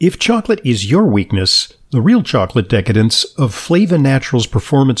If chocolate is your weakness, the real chocolate decadence of Flava Naturals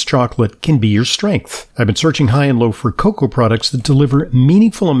Performance Chocolate can be your strength. I've been searching high and low for cocoa products that deliver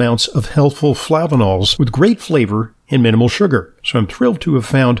meaningful amounts of healthful flavanols with great flavor and minimal sugar. So I'm thrilled to have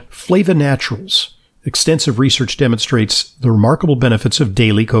found Flava Naturals. Extensive research demonstrates the remarkable benefits of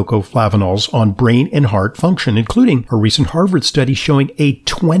daily cocoa flavanols on brain and heart function, including a recent Harvard study showing a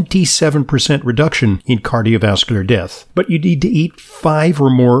 27% reduction in cardiovascular death. But you need to eat 5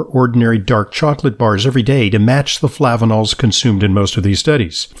 or more ordinary dark chocolate bars every day to match the flavanols consumed in most of these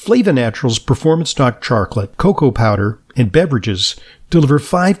studies. Flava Naturals Performance Dark Chocolate, cocoa powder, and beverages deliver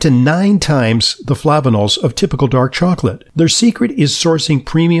 5 to 9 times the flavanols of typical dark chocolate. Their secret is sourcing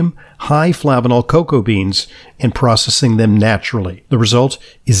premium, high flavanol cocoa beans and processing them naturally. The result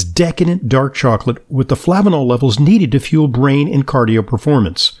is decadent dark chocolate with the flavanol levels needed to fuel brain and cardio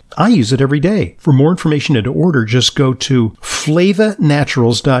performance. I use it every day. For more information and to order, just go to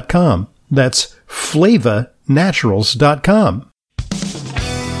flavanaturals.com. That's flavanaturals.com.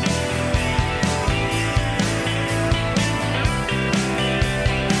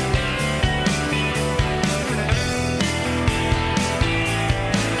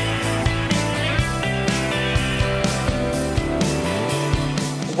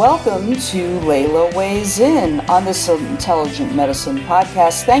 Welcome to Layla Weighs In on this Intelligent Medicine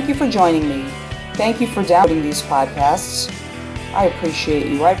podcast. Thank you for joining me. Thank you for downloading these podcasts. I appreciate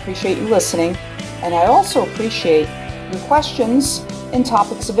you. I appreciate you listening. And I also appreciate your questions and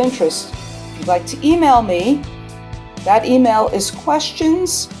topics of interest. If you'd like to email me, that email is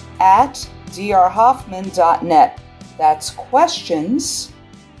questions@drhoffman.net. That's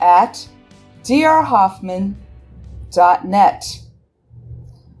questions@drhoffman.net.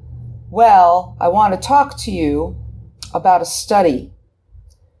 Well, I want to talk to you about a study.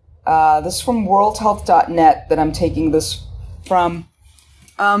 This is from worldhealth.net that I'm taking this from.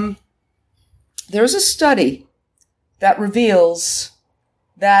 There's a study that reveals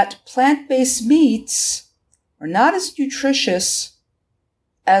that plant-based meats are not as nutritious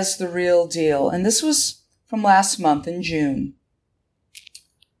as the real deal. And this was from last month in June.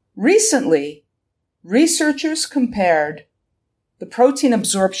 Recently, researchers compared the protein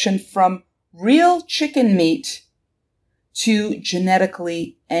absorption from real chicken meat to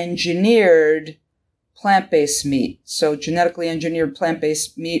genetically engineered plant-based meat. So genetically engineered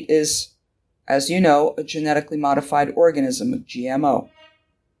plant-based meat is, as you know, a genetically modified organism, a GMO.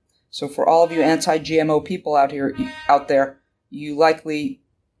 So for all of you anti-GMO people out there, you likely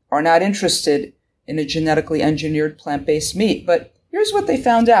are not interested in a genetically engineered plant-based meat. But here's what they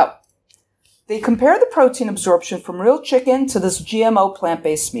found out. They compared the protein absorption from real chicken to this GMO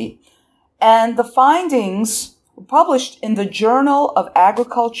plant-based meat. And the findings were published in the Journal of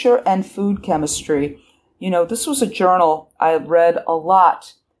Agriculture and Food Chemistry. You know, this was a journal I read a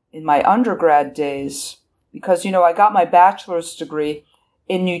lot in my undergrad days because, you know, I got my bachelor's degree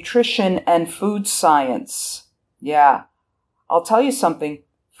in nutrition and food science. Yeah, I'll tell you something.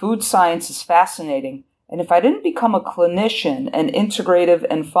 Food science is fascinating. And if I didn't become a clinician, an integrative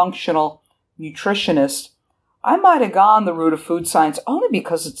and functional nutritionist, I might have gone the route of food science only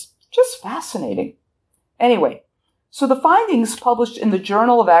because it's just fascinating. Anyway, so the findings published in the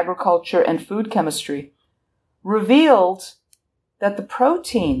Journal of Agriculture and Food Chemistry revealed that the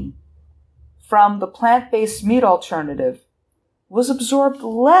protein from the plant-based meat alternative was absorbed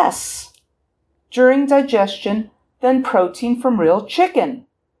less during digestion than protein from real chicken.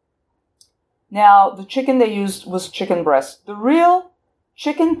 Now, the chicken they used was chicken breast. The real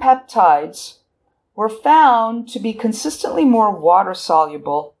chicken peptides were found to be consistently more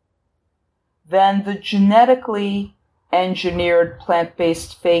water-soluble than the genetically engineered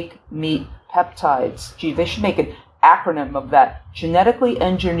plant-based fake meat peptides. Gee, they should make an acronym of that. Genetically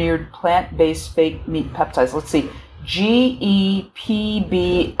engineered plant-based fake meat peptides. Let's see. GEPBFMP.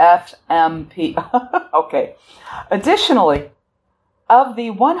 Okay. Additionally, of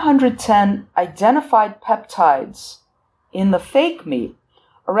the 110 identified peptides in the fake meat,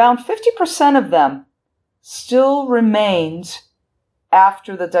 around 50% of them still remained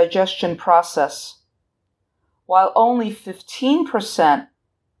after the digestion process, while only 15%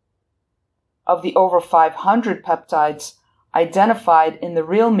 of the over 500 peptides identified in the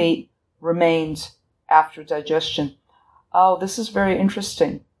real meat remained after digestion. Oh, this is very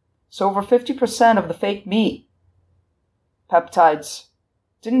interesting. So over 50% of the fake meat peptides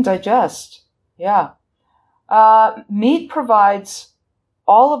didn't digest. Yeah. Meat provides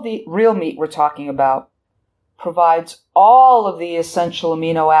all of the real meat we're talking about, provides all of the essential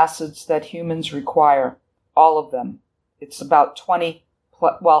amino acids that humans require, all of them. It's about 20,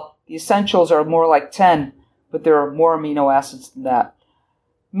 well, the essentials are more like 10, but there are more amino acids than that.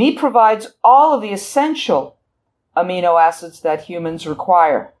 Meat provides all of the essential amino acids that humans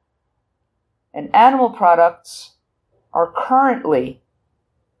require. And animal products are currently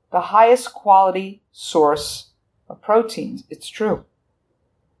the highest quality source of proteins. It's true.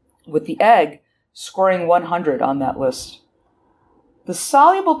 With the egg scoring 100 on that list. The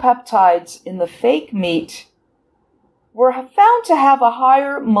soluble peptides in the fake meat were found to have a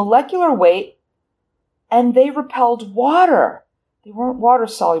higher molecular weight, and they repelled water. They weren't water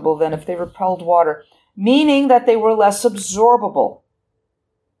soluble then if they repelled water, meaning that they were less absorbable.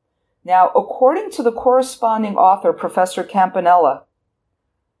 Now, according to the corresponding author, Professor Campanella,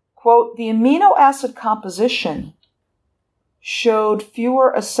 quote, the amino acid composition showed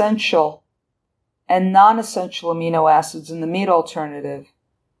fewer essential and non-essential amino acids in the meat alternative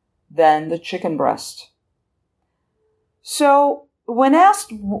than the chicken breast. So, when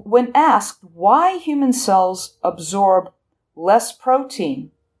asked why human cells absorb less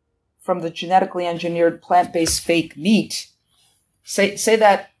protein from the genetically engineered plant-based fake meat, say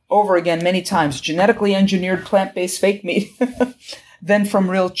that over again many times, genetically engineered plant-based fake meat, than from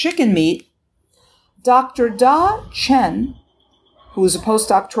real chicken meat, Dr. Da Chen, who is a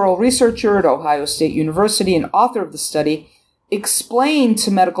postdoctoral researcher at Ohio State University and author of the study, explained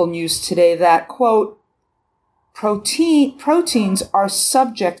to Medical News Today that, quote, proteins are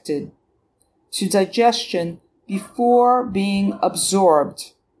subjected to digestion before being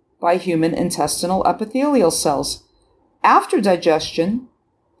absorbed by human intestinal epithelial cells. After digestion,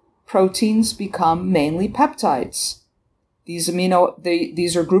 proteins become mainly peptides. These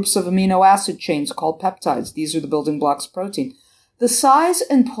are groups of amino acid chains called peptides. These are the building blocks of protein. The size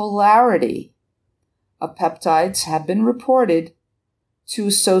and polarity of peptides have been reported to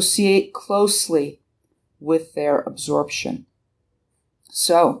associate closely with their absorption.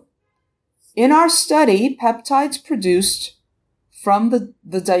 So, in our study, peptides produced from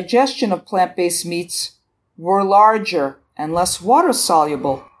the digestion of plant-based meats were larger and less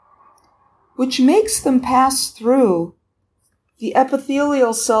water-soluble, which makes them pass through the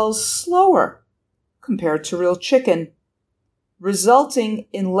epithelial cells slower compared to real chicken, resulting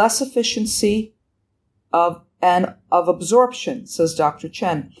in less efficiency of absorption, says Dr.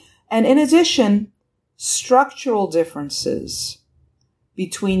 Chen. And in addition, structural differences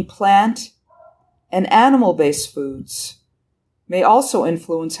between plant and animal-based foods may also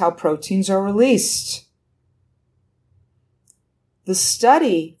influence how proteins are released. The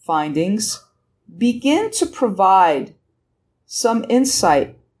study findings begin to provide some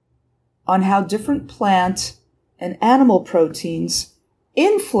insight on how different plant and animal proteins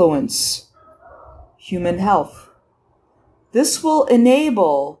influence human health. This will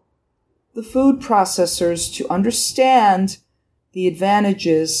enable the food processors to understand the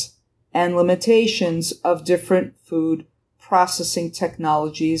advantages and limitations of different food processing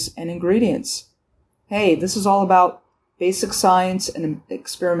technologies and ingredients. Hey, this is all about basic science and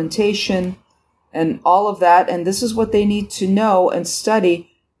experimentation and all of that, and this is what they need to know and study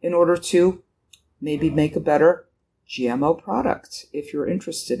in order to maybe make a better GMO product, if you're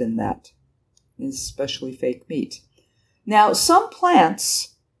interested in that, especially fake meat. Now, some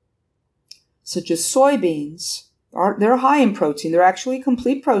plants, such as soybeans, they're high in protein. They're actually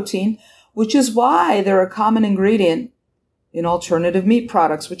complete protein, which is why they're a common ingredient in alternative meat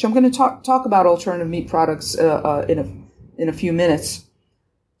products, which I'm going to talk about alternative meat products in a few minutes.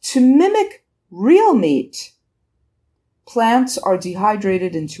 To mimic real meat, plants are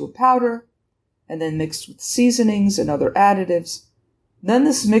dehydrated into a powder and then mixed with seasonings and other additives. Then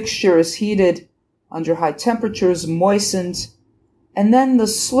this mixture is heated under high temperatures, moistened, and then the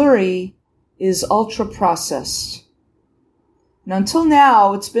slurry is ultra-processed. And until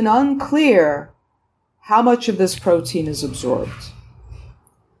now, it's been unclear how much of this protein is absorbed.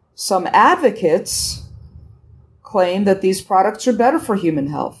 Some advocates claim that these products are better for human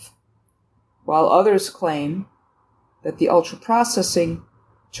health, while others claim that the ultra-processing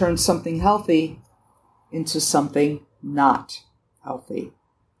turns something healthy into something not healthy.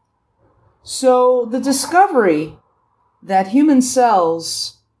 So the discovery that human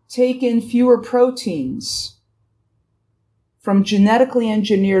cells take in fewer proteins from genetically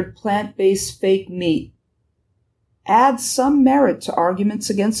engineered plant-based fake meat adds some merit to arguments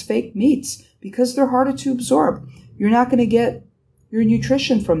against fake meats because they're harder to absorb. You're not going to get your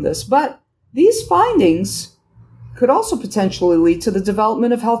nutrition from this. But these findings could also potentially lead to the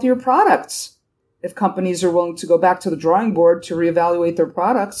development of healthier products if companies are willing to go back to the drawing board to reevaluate their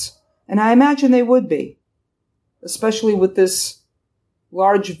products. And I imagine they would be, especially with this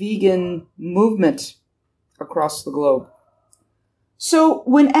large vegan movement across the globe. So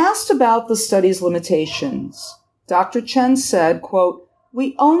when asked about the study's limitations, Dr. Chen said, quote,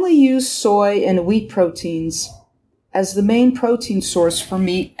 we only use soy and wheat proteins as the main protein source for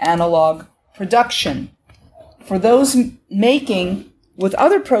meat analog production. For those making with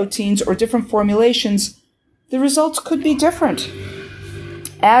other proteins or different formulations, the results could be different.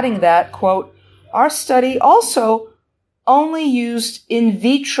 Adding that, quote, our study also only used in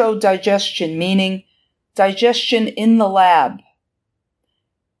vitro digestion, meaning digestion in the lab.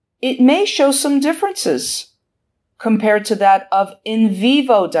 It may show some differences compared to that of in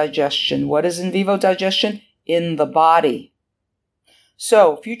vivo digestion. What is in vivo digestion? In the body.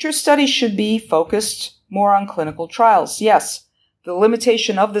 So, future studies should be focused more on clinical trials. Yes, the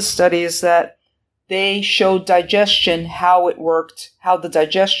limitation of this study is that they showed digestion, how it worked, how the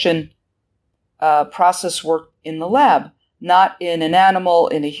digestion process worked in the lab, not in an animal,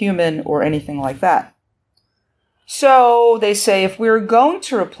 in a human, or anything like that. So they say if we're going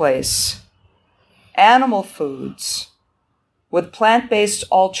to replace animal foods with plant-based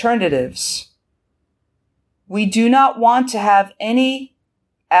alternatives, we do not want to have any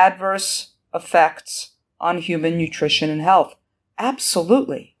adverse effects on human nutrition and health.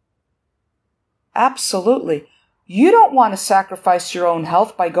 Absolutely. Absolutely. You don't want to sacrifice your own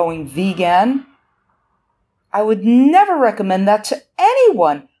health by going vegan. I would never recommend that to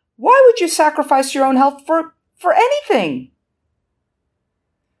anyone. Why would you sacrifice your own health for anything?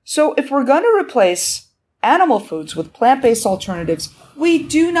 So if we're going to replace animal foods with plant-based alternatives, we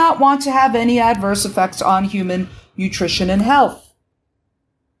do not want to have any adverse effects on human nutrition and health.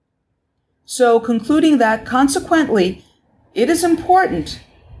 So concluding that, consequently, it is important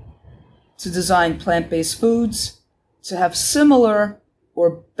to design plant-based foods to have similar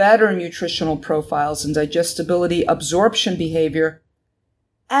or better nutritional profiles and digestibility, absorption behavior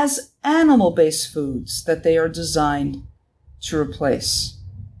as animal-based foods that they are designed to replace.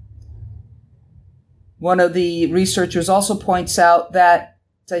 One of the researchers also points out that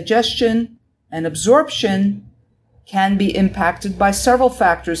digestion and absorption can be impacted by several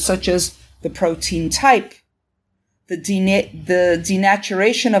factors such as the protein type, the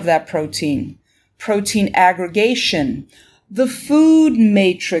denaturation of that protein aggregation, the food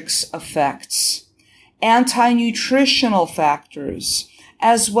matrix effects, anti-nutritional factors,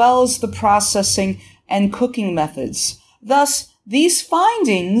 as well as the processing and cooking methods. Thus, these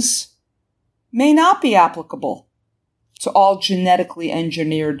findings may not be applicable to all genetically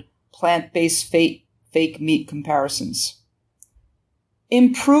engineered plant-based fake meat comparisons.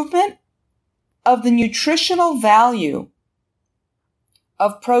 Improvement of the nutritional value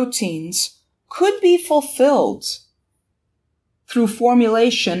of proteins could be fulfilled through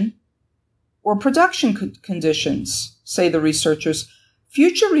formulation or production conditions, say the researchers.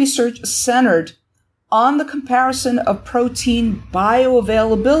 Future research centered on the comparison of protein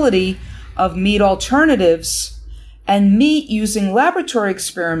bioavailability of meat alternatives and meat using laboratory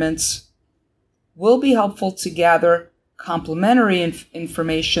experiments will be helpful to gather complementary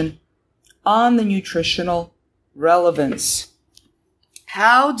information on the nutritional relevance.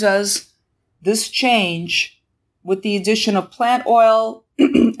 How does this change with the addition of plant oil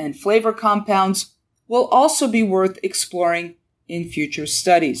and flavor compounds will also be worth exploring in future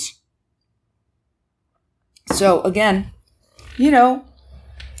studies. So again,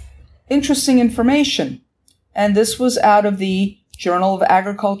 interesting information. And this was out of the Journal of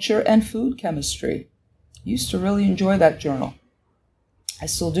Agriculture and Food Chemistry. Used to really enjoy that journal. I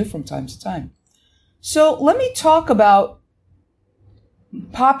still do from time to time. So let me talk about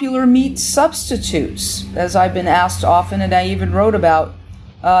popular meat substitutes, as I've been asked often, and I even wrote about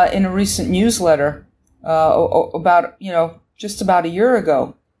in a recent newsletter about, just about a year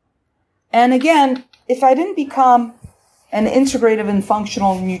ago. And again, if I didn't become an integrative and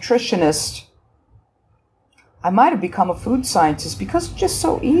functional nutritionist, I might have become a food scientist because it's just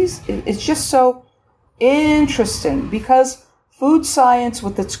so easy. It's just so interesting because food science,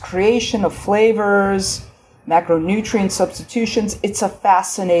 with its creation of flavors, macronutrient substitutions, it's a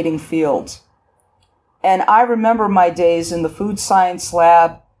fascinating field. And I remember my days in the food science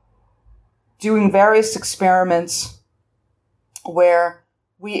lab doing various experiments where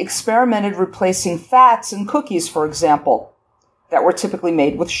we experimented replacing fats in cookies, for example, that were typically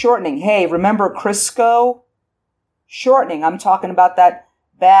made with shortening. Hey, remember Crisco? Shortening. I'm talking about that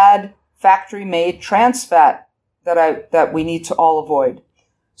bad factory-made trans fat that we need to all avoid.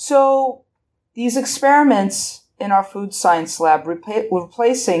 So these experiments in our food science lab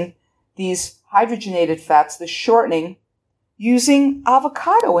replacing these hydrogenated fats, the shortening, using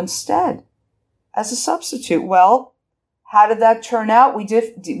avocado instead as a substitute. Well, how did that turn out? We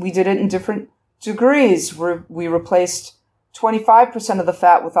did it in different degrees. We replaced 25% of the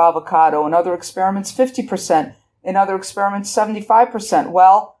fat with avocado, and other experiments 50%. In other experiments, 75%.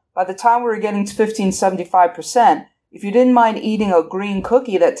 Well, by the time we were getting to 75%, if you didn't mind eating a green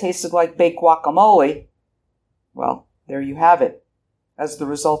cookie that tasted like baked guacamole, well, there you have it as the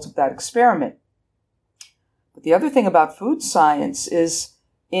result of that experiment. But the other thing about food science is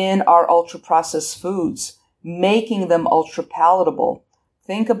in our ultra-processed foods, making them ultra-palatable.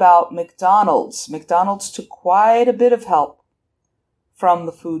 Think about McDonald's. McDonald's took quite a bit of help from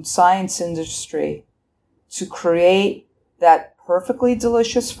the food science industry to create that perfectly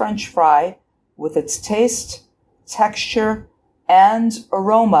delicious French fry with its taste, texture, and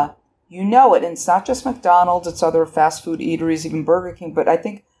aroma. You know it, and it's not just McDonald's, it's other fast food eateries, even Burger King, but I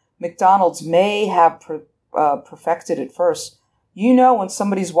think McDonald's may have perfected it first. You know when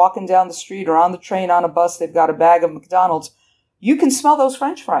somebody's walking down the street or on the train, on a bus, they've got a bag of McDonald's, you can smell those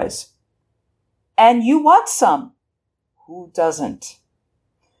French fries. And you want some. Who doesn't?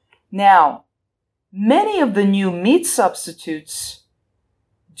 Now, many of the new meat substitutes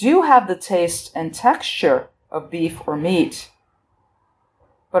do have the taste and texture of beef or meat.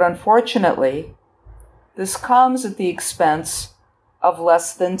 But unfortunately, this comes at the expense of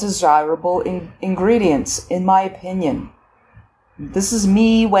less than desirable ingredients, in my opinion. This is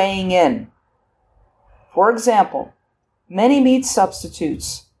me weighing in. For example, many meat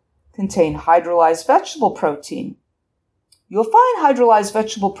substitutes contain hydrolyzed vegetable protein. You'll find hydrolyzed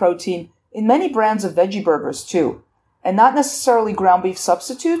vegetable protein in many brands of veggie burgers too, and not necessarily ground beef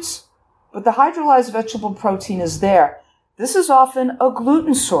substitutes, but the hydrolyzed vegetable protein is there. This is often a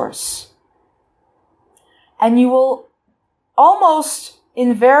gluten source. And you will almost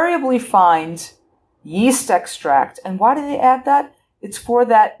invariably find yeast extract. And why do they add that? It's for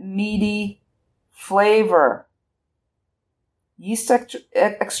that meaty flavor. Yeast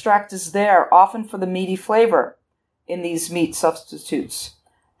extract is there, often for the meaty flavor in these meat substitutes.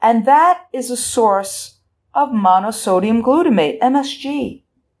 And that is a source of monosodium glutamate, MSG.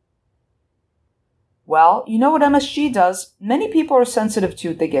 Well, you know what MSG does? Many people are sensitive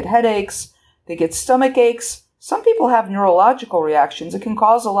to it. They get headaches, they get stomach aches. Some people have neurological reactions. It can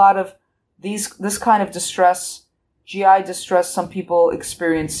cause a lot of this kind of distress, GI distress. Some people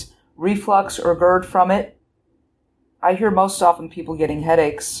experience reflux or GERD from it. I hear most often people getting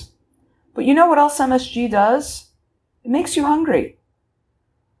headaches. But you know what else MSG does? It makes you hungry.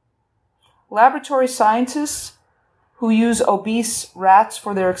 Laboratory scientists who use obese rats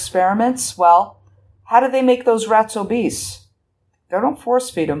for their experiments, well, how do they make those rats obese? They don't force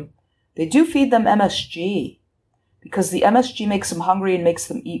feed them. They do feed them MSG because the MSG makes them hungry and makes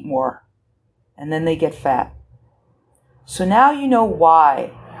them eat more. And then they get fat. So now you know why.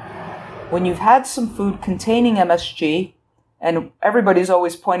 When you've had some food containing MSG, and everybody's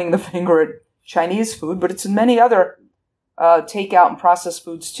always pointing the finger at Chinese food, but it's in many other takeout and processed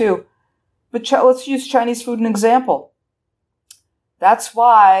foods too. But let's use Chinese food as an example. That's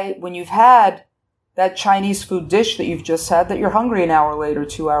why when you've had that Chinese food dish that you've just had, that you're hungry an hour later,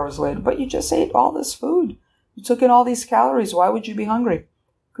 2 hours later, but you just ate all this food. You took in all these calories. Why would you be hungry?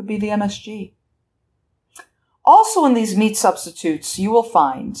 Could be the MSG. Also in these meat substitutes, you will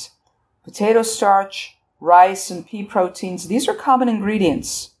find potato starch, rice, and pea proteins. These are common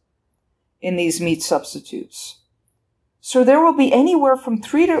ingredients in these meat substitutes. So there will be anywhere from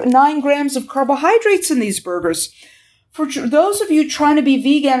 3 to 9 grams of carbohydrates in these burgers. For those of you trying to be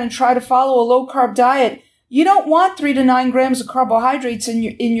vegan and try to follow a low-carb diet, you don't want 3 to 9 grams of carbohydrates in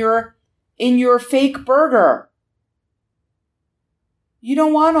your fake burger. You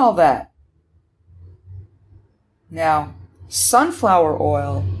don't want all that. Now, sunflower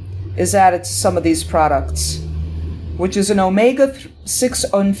oil is added to some of these products, which is an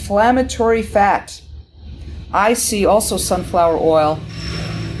omega-6 inflammatory fat. I see also sunflower oil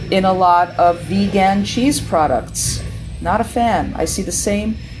in a lot of vegan cheese products. Not a fan. I see the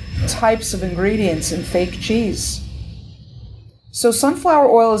same types of ingredients in fake cheese. So sunflower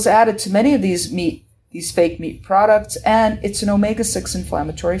oil is added to many of these fake meat products, and it's an omega-6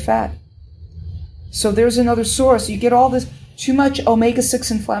 inflammatory fat. So there's another source. You get all this too much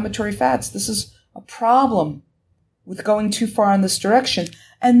omega-6 inflammatory fats. This is a problem with going too far in this direction.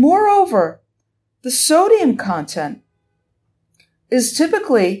 And moreover, the sodium content is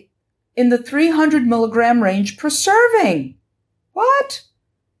typically in the 300 milligram range per serving. What?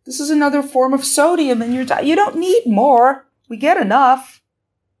 This is another form of sodium in your diet. You don't need more. We get enough.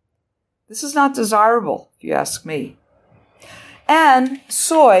 This is not desirable, if you ask me. And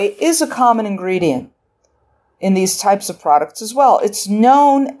soy is a common ingredient in these types of products as well. It's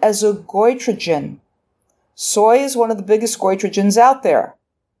known as a goitrogen. Soy is one of the biggest goitrogens out there.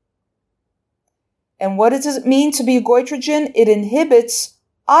 And what does it mean to be a goitrogen? It inhibits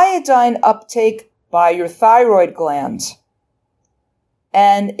iodine uptake by your thyroid gland.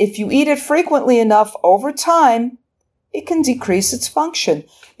 And if you eat it frequently enough over time, it can decrease its function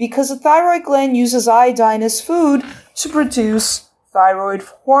because the thyroid gland uses iodine as food to produce thyroid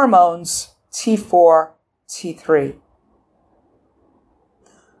hormones T4, T3.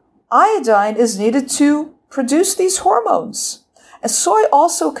 Iodine is needed to produce these hormones. And soy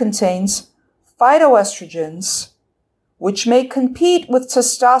also contains phytoestrogens, which may compete with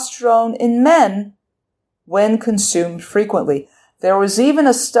testosterone in men when consumed frequently. There was even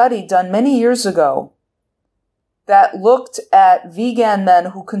a study done many years ago that looked at vegan men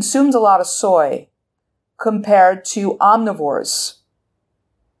who consumed a lot of soy compared to omnivores,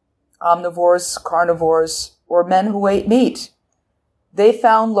 carnivores, or men who ate meat. They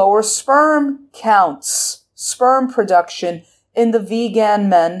found lower sperm counts, sperm production in the vegan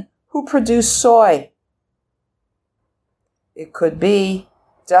men who produce soy. It could be,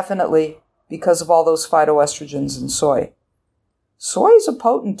 definitely, because of all those phytoestrogens in soy. Soy is a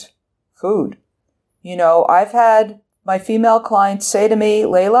potent food. You know, I've had my female clients say to me,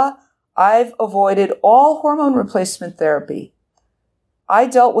 Layla, I've avoided all hormone replacement therapy. I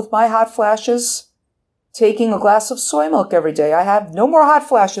dealt with my hot flashes taking a glass of soy milk every day. I have no more hot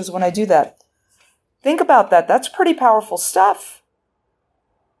flashes when I do that. Think about that. That's pretty powerful stuff.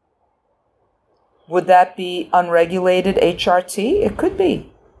 Would that be unregulated HRT? It could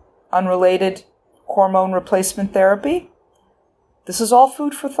be. Unrelated hormone replacement therapy? This is all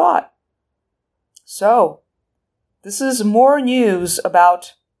food for thought. So, this is more news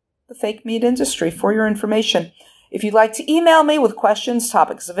about the fake meat industry for your information. If you'd like to email me with questions,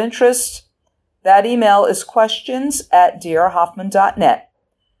 topics of interest, that email is questions@drhoffman.net.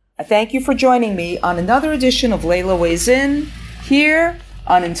 I thank you for joining me on another edition of Layla Weighs In, here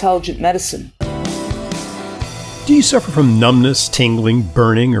on Intelligent Medicine. Do you suffer from numbness, tingling,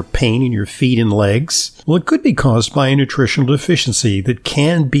 burning, or pain in your feet and legs? Well, it could be caused by a nutritional deficiency that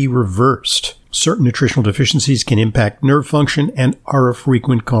can be reversed. Certain nutritional deficiencies can impact nerve function and are a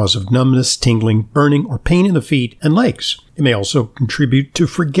frequent cause of numbness, tingling, burning, or pain in the feet and legs. It may also contribute to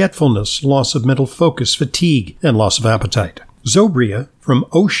forgetfulness, loss of mental focus, fatigue, and loss of appetite. Zobria from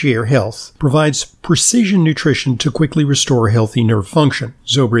O'Share Health provides precision nutrition to quickly restore healthy nerve function.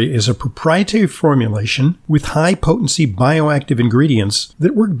 Zobria is a proprietary formulation with high-potency bioactive ingredients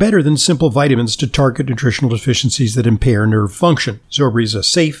that work better than simple vitamins to target nutritional deficiencies that impair nerve function. Zobria is a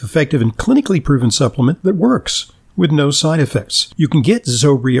safe, effective, and clinically proven supplement that works with no side effects. You can get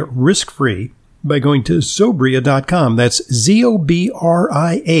Zobria risk-free by going to Zobria.com. That's Zobria.com.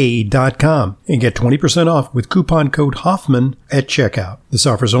 And get 20% off with coupon code Hoffman at checkout. This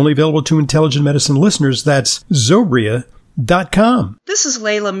offer is only available to Intelligent Medicine listeners. That's Zobria.com. This is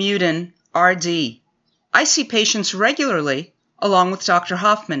Layla Mudin, RD. I see patients regularly, along with Dr.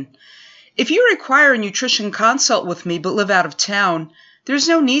 Hoffman. If you require a nutrition consult with me but live out of town, there's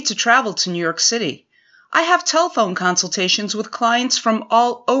no need to travel to New York City. I have telephone consultations with clients from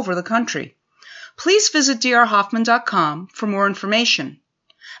all over the country. Please visit drhoffman.com for more information.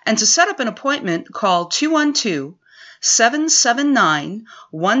 And to set up an appointment, call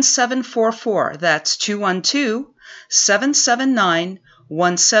 212-779-1744. That's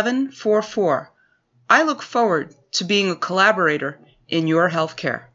 212-779-1744. I look forward to being a collaborator in your healthcare.